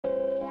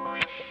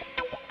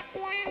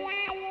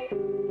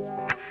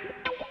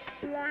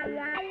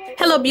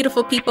Hello,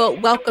 beautiful people.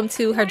 Welcome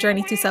to Her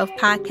Journey to Self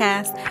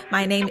podcast.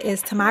 My name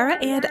is Tamara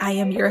and I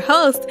am your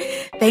host.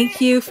 Thank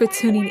you for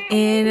tuning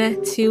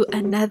in to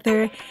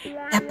another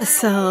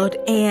episode.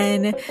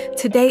 And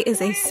today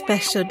is a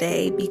special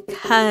day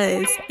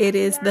because it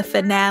is the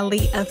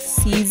finale of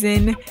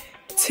season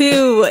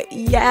 2.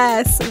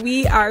 Yes,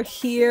 we are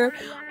here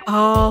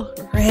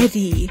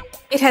already.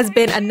 It has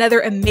been another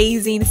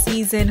amazing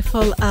season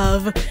full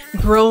of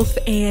growth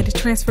and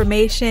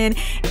transformation,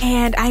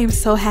 and I am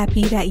so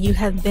happy that you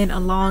have been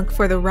along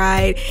for the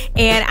ride,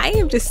 and I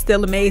am just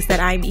still amazed that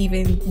I'm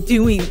even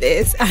doing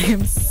this. I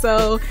am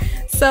so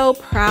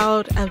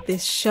proud of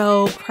this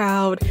show,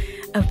 proud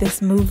of this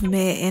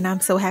movement, and I'm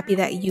so happy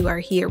that you are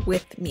here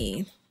with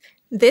me.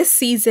 This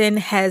season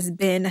has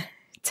been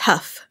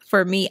tough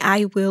for me.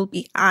 I will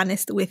be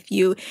honest with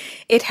you.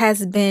 It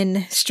has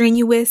been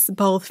strenuous,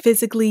 both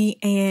physically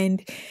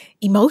and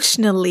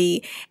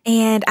emotionally.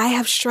 And I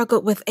have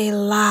struggled with a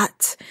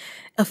lot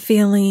of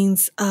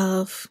feelings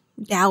of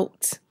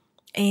doubt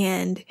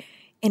and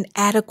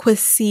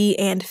inadequacy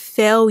and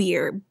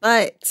failure.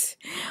 But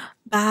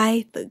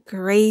by the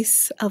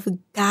grace of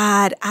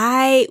God,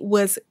 I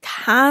was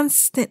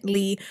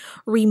constantly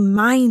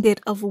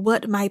reminded of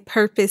what my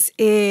purpose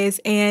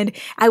is, and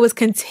I was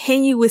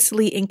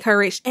continuously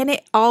encouraged, and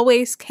it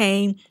always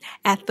came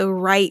at the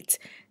right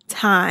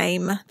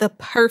time, the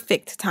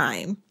perfect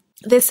time.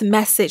 This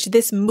message,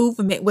 this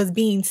movement was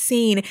being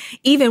seen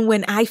even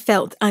when I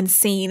felt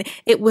unseen.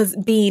 It was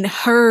being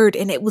heard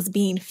and it was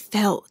being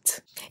felt.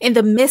 In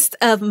the midst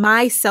of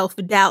my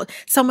self-doubt,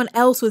 someone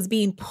else was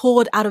being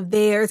pulled out of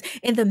theirs.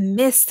 In the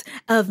midst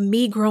of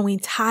me growing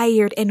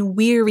tired and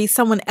weary,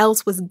 someone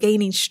else was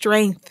gaining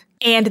strength.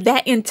 And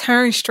that in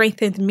turn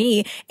strengthened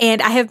me.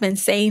 And I have been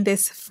saying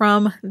this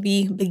from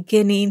the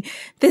beginning.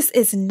 This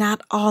is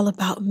not all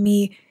about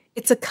me.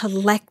 It's a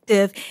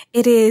collective.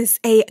 It is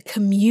a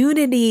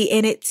community,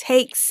 and it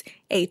takes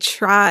a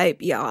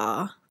tribe,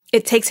 y'all.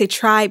 It takes a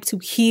tribe to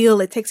heal.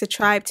 It takes a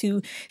tribe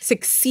to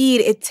succeed.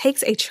 It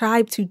takes a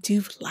tribe to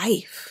do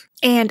life.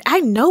 And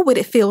I know what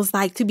it feels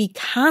like to be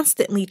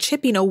constantly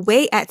chipping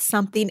away at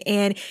something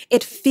and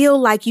it feel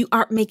like you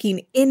aren't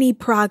making any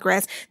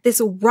progress. This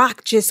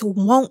rock just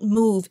won't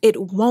move. It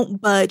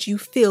won't budge. You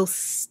feel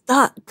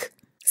stuck.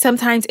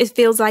 Sometimes it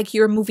feels like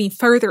you're moving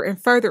further and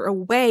further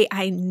away.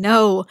 I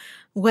know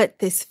what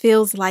this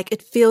feels like.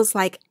 It feels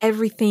like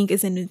everything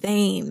is in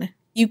vain.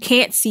 You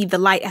can't see the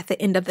light at the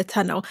end of the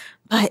tunnel,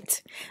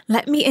 but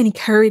let me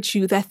encourage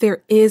you that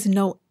there is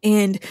no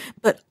end,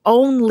 but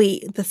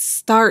only the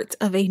start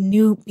of a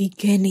new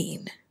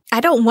beginning. I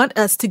don't want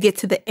us to get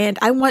to the end.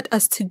 I want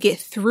us to get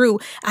through.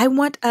 I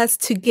want us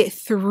to get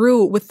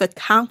through with the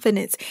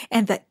confidence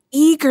and the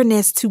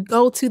eagerness to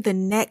go to the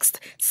next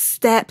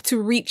step,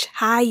 to reach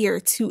higher,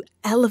 to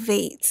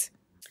elevate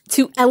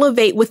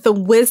with the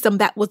wisdom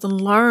that was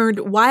learned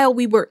while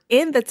we were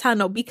in the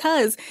tunnel,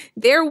 because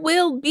there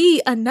will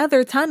be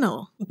another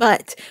tunnel,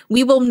 but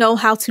we will know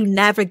how to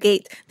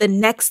navigate the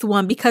next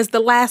one because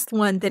the last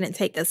one didn't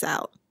take us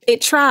out.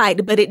 It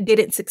tried, but it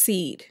didn't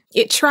succeed.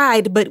 It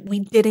tried, but we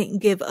didn't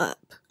give up.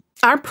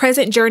 Our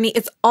present journey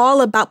is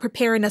all about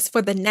preparing us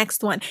for the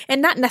next one,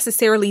 and not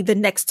necessarily the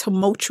next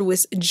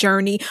tumultuous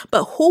journey,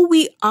 but who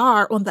we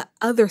are on the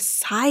other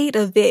side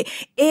of it.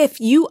 If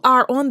you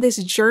are on this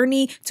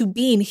journey to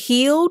being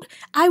healed,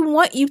 I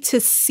want you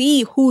to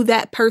see who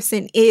that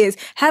person is.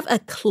 Have a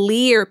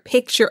clear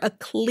picture, a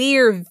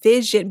clear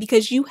vision,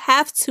 because you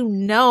have to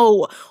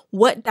know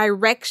what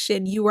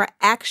direction you are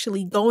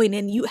actually going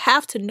in. You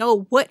have to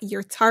know what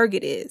your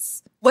target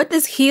is. What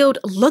does healed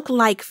look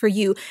like for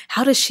you?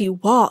 How does she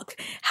walk?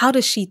 How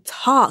does she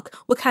talk?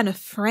 What kind of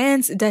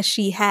friends does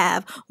she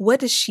have? What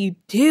does she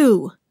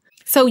do?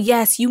 So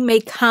yes, you may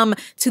come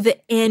to the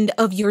end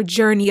of your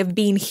journey of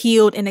being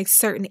healed in a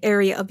certain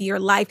area of your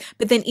life,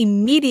 but then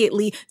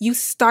immediately you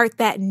start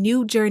that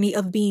new journey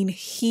of being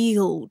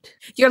healed.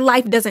 Your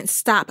life doesn't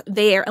stop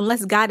there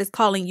unless God is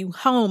calling you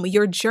home.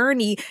 Your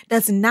journey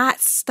does not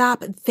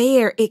stop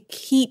there. It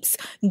keeps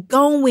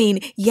going.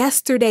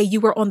 Yesterday, you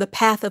were on the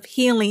path of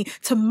healing.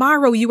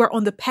 Tomorrow, you are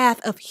on the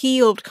path of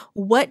healed.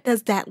 What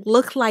does that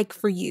look like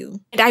for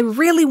you? And I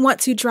really want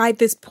to drive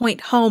this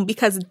point home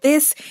because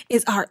this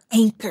is our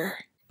anchor.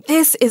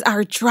 This is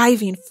our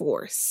driving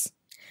force.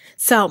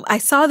 So I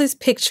saw this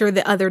picture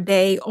the other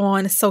day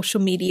on social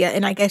media,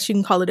 and I guess you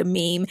can call it a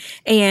meme,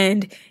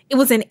 and it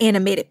was an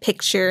animated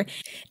picture.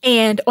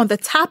 And on the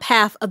top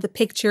half of the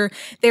picture,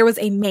 there was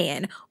a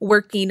man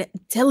working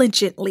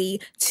diligently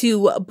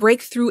to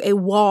break through a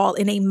wall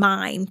in a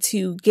mine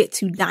to get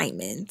to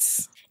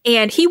diamonds.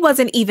 And he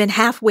wasn't even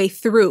halfway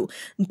through,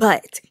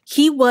 but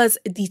he was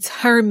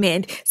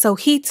determined. So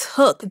he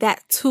took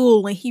that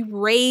tool and he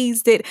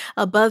raised it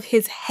above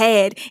his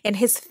head, and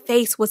his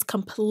face was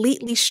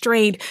completely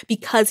strained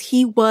because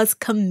he was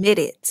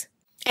committed.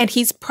 And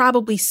he's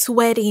probably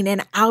sweating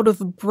and out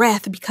of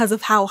breath because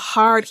of how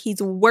hard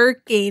he's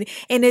working.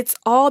 And it's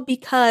all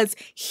because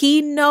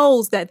he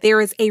knows that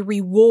there is a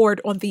reward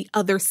on the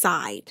other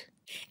side.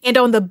 And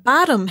on the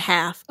bottom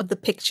half of the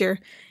picture,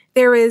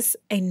 there is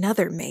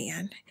another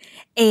man,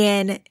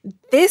 and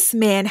this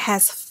man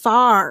has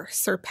far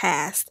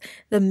surpassed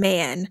the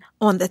man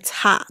on the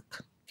top.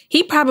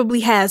 He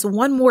probably has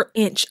one more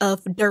inch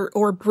of dirt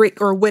or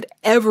brick or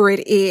whatever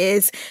it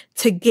is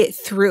to get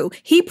through.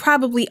 He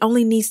probably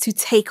only needs to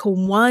take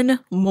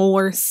one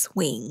more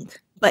swing,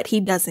 but he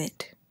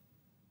doesn't.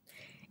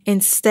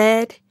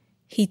 Instead,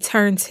 he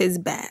turns his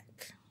back.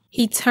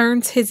 He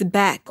turns his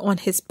back on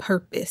his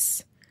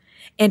purpose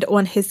and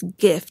on his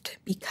gift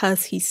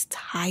because he's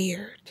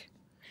tired.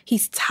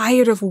 He's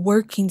tired of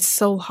working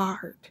so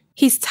hard.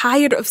 He's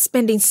tired of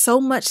spending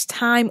so much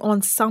time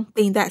on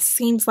something that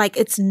seems like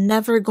it's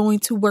never going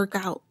to work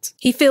out.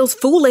 He feels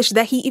foolish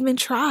that he even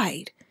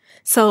tried.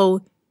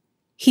 So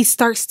he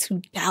starts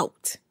to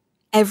doubt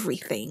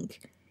everything.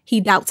 He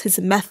doubts his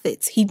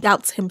methods. He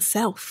doubts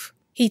himself.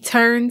 He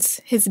turns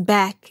his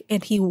back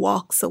and he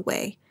walks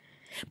away.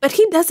 But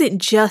he doesn't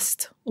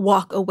just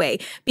walk away,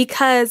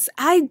 because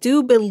I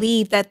do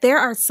believe that there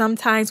are some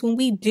times when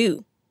we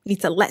do need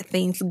to let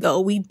things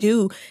go. We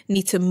do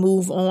need to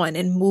move on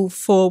and move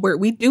forward.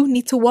 We do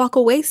need to walk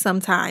away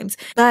sometimes.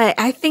 But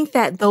I think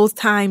that those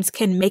times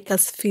can make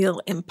us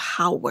feel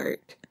empowered,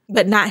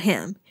 but not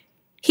him.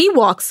 He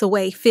walks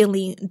away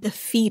feeling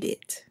defeated.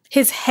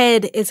 His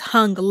head is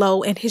hung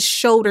low and his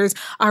shoulders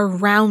are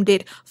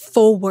rounded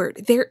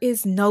forward. There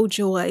is no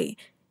joy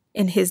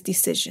in his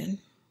decision.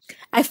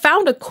 I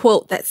found a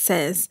quote that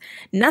says,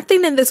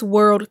 "Nothing in this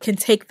world can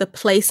take the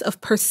place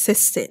of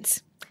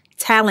persistence.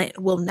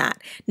 Talent will not.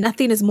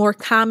 Nothing is more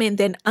common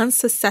than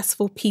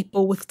unsuccessful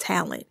people with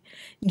talent.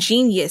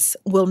 Genius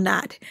will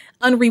not.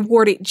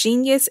 Unrewarded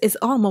genius is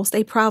almost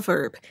a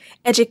proverb.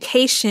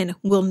 Education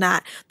will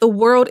not. The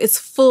world is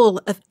full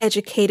of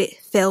educated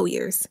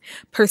failures.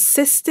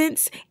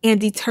 Persistence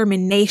and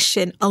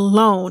determination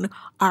alone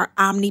are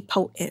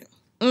omnipotent."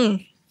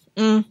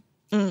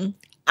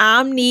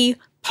 Omnipotent.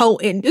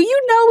 Do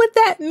you know what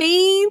that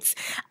means?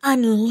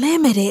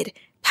 Unlimited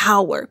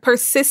power.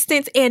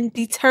 Persistence and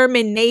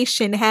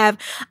determination have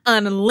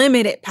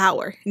unlimited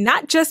power.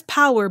 Not just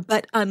power,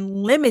 but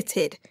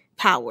unlimited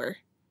power.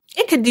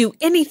 It could do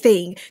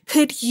anything.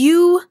 Could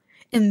you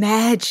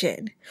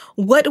imagine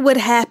what would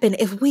happen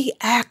if we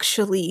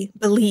actually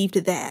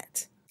believed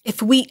that?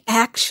 If we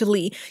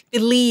actually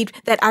believed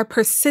that our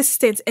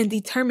persistence and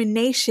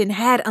determination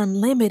had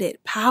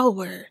unlimited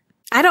power?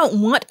 I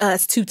don't want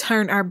us to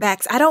turn our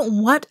backs. I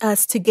don't want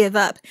us to give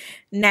up.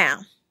 Now,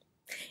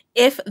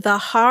 if the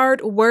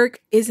hard work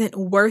isn't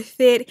worth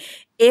it,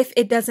 if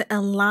it doesn't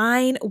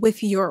align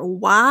with your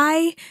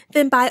why,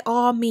 then by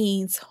all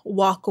means,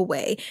 walk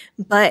away.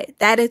 But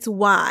that is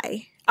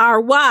why.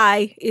 Our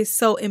why is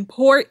so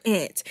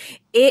important.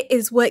 It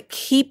is what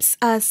keeps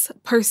us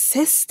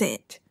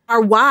persistent.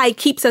 Our why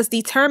keeps us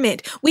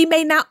determined. We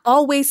may not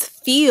always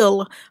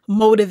feel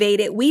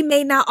motivated. We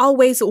may not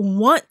always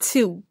want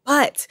to,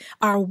 but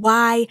our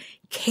why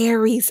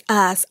carries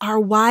us. Our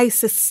why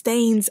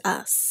sustains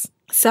us.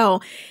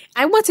 So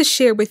I want to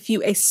share with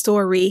you a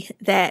story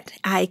that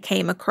I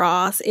came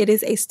across. It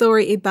is a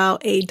story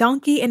about a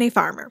donkey and a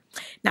farmer.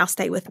 Now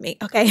stay with me,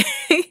 okay?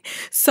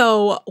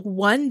 So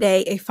one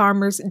day a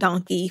farmer's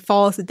donkey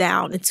falls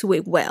down into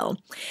a well,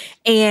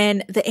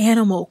 and the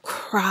animal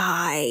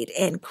cried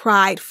and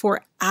cried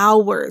for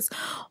hours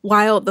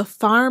while the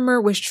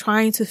farmer was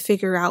trying to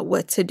figure out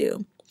what to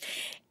do.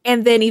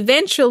 And then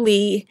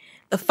eventually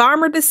the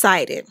farmer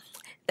decided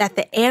that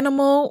the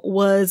animal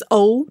was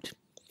old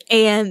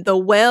and the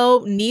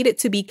well needed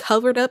to be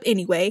covered up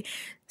anyway,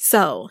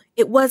 so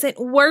it wasn't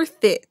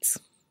worth it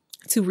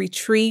to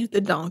retrieve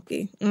the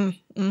donkey.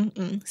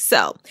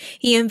 So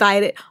he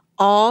invited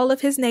all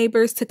of his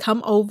neighbors to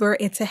come over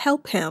and to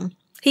help him.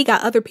 He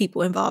got other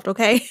people involved,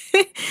 okay?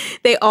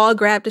 They all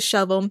grabbed a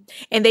shovel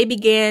and they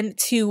began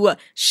to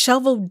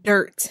shovel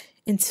dirt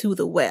into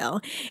the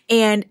well.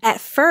 And at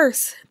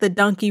first, the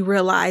donkey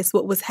realized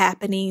what was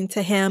happening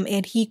to him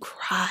and he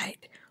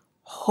cried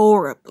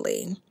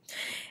horribly.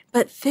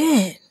 But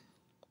then,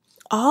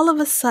 all of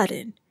a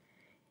sudden,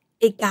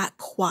 it got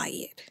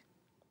quiet.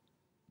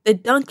 The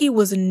donkey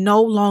was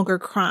no longer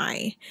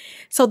crying.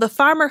 So the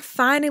farmer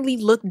finally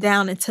looked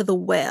down into the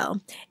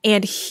well,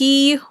 and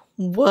he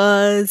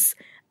was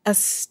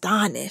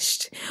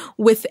astonished.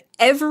 With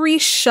every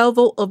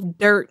shovel of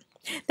dirt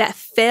that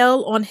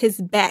fell on his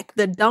back,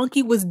 the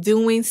donkey was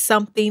doing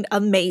something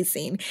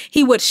amazing.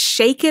 He would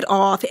shake it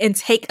off and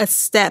take a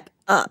step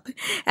up.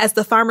 As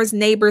the farmer's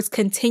neighbors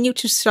continued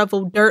to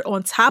shovel dirt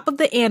on top of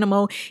the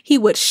animal, he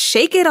would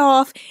shake it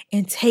off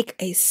and take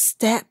a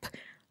step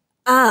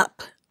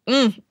up.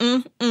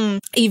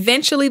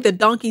 Eventually, the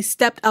donkey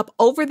stepped up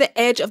over the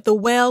edge of the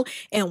well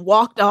and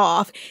walked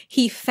off.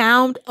 He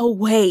found a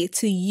way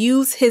to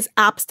use his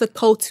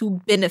obstacle to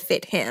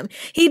benefit him.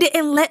 He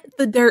didn't let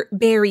the dirt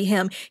bury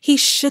him. He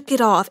shook it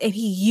off and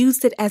he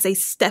used it as a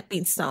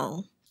stepping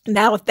stone.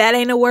 Now, if that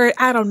ain't a word,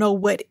 I don't know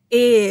what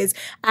is.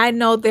 I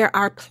know there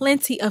are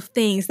plenty of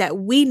things that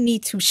we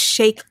need to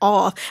shake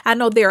off. I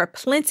know there are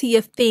plenty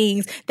of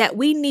things that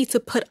we need to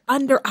put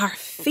under our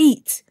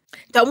feet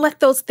Don't let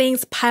those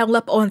things pile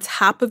up on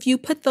top of you.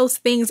 Put those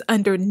things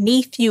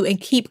underneath you and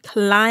keep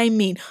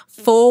climbing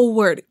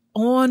forward,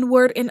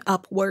 onward and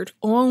upward,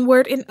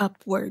 onward and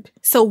upward.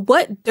 So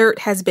what dirt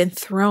has been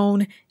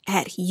thrown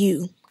at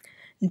you?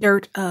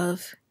 Dirt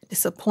of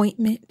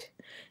disappointment,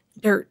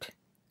 dirt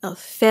of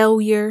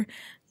failure,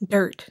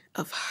 dirt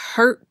of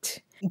hurt,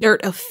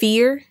 dirt of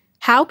fear.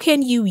 How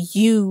can you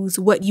use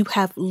what you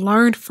have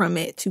learned from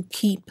it to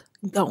keep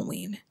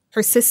going?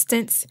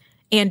 Persistence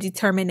and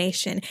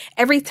determination.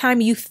 Every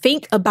time you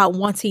think about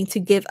wanting to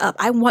give up,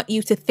 I want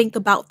you to think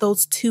about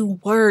those two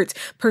words,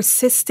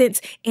 persistence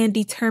and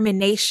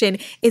determination.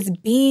 Is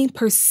being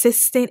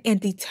persistent and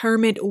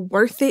determined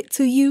worth it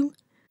to you?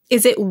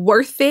 Is it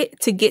worth it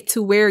to get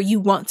to where you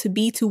want to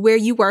be, to where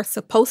you are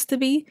supposed to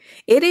be?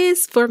 It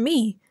is for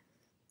me.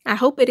 I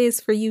hope it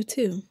is for you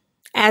too.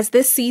 As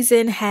this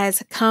season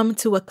has come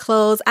to a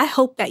close, I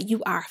hope that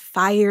you are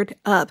fired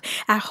up.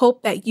 I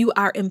hope that you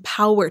are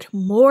empowered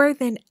more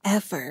than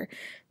ever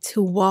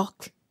to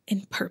walk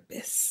in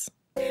purpose.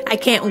 I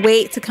can't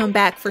wait to come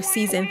back for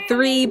season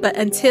 3, but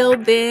until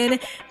then,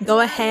 go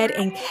ahead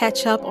and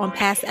catch up on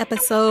past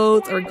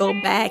episodes or go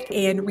back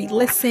and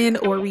re-listen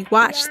or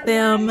rewatch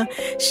them.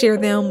 Share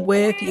them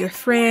with your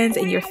friends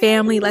and your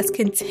family. Let's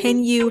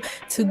continue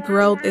to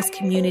grow this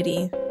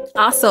community.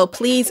 Also,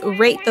 please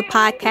rate the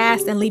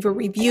podcast and leave a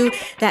review.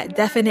 That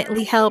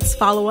definitely helps.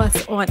 Follow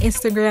us on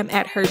Instagram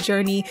at Her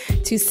Journey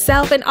to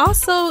Self, and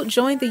also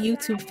join the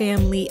YouTube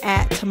family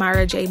at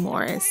Tamara J.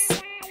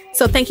 Morris.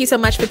 So thank you so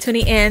much for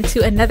tuning in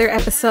to another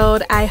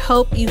episode. I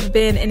hope you've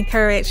been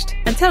encouraged.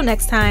 Until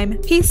next time,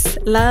 peace,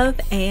 love,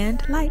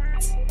 and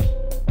light.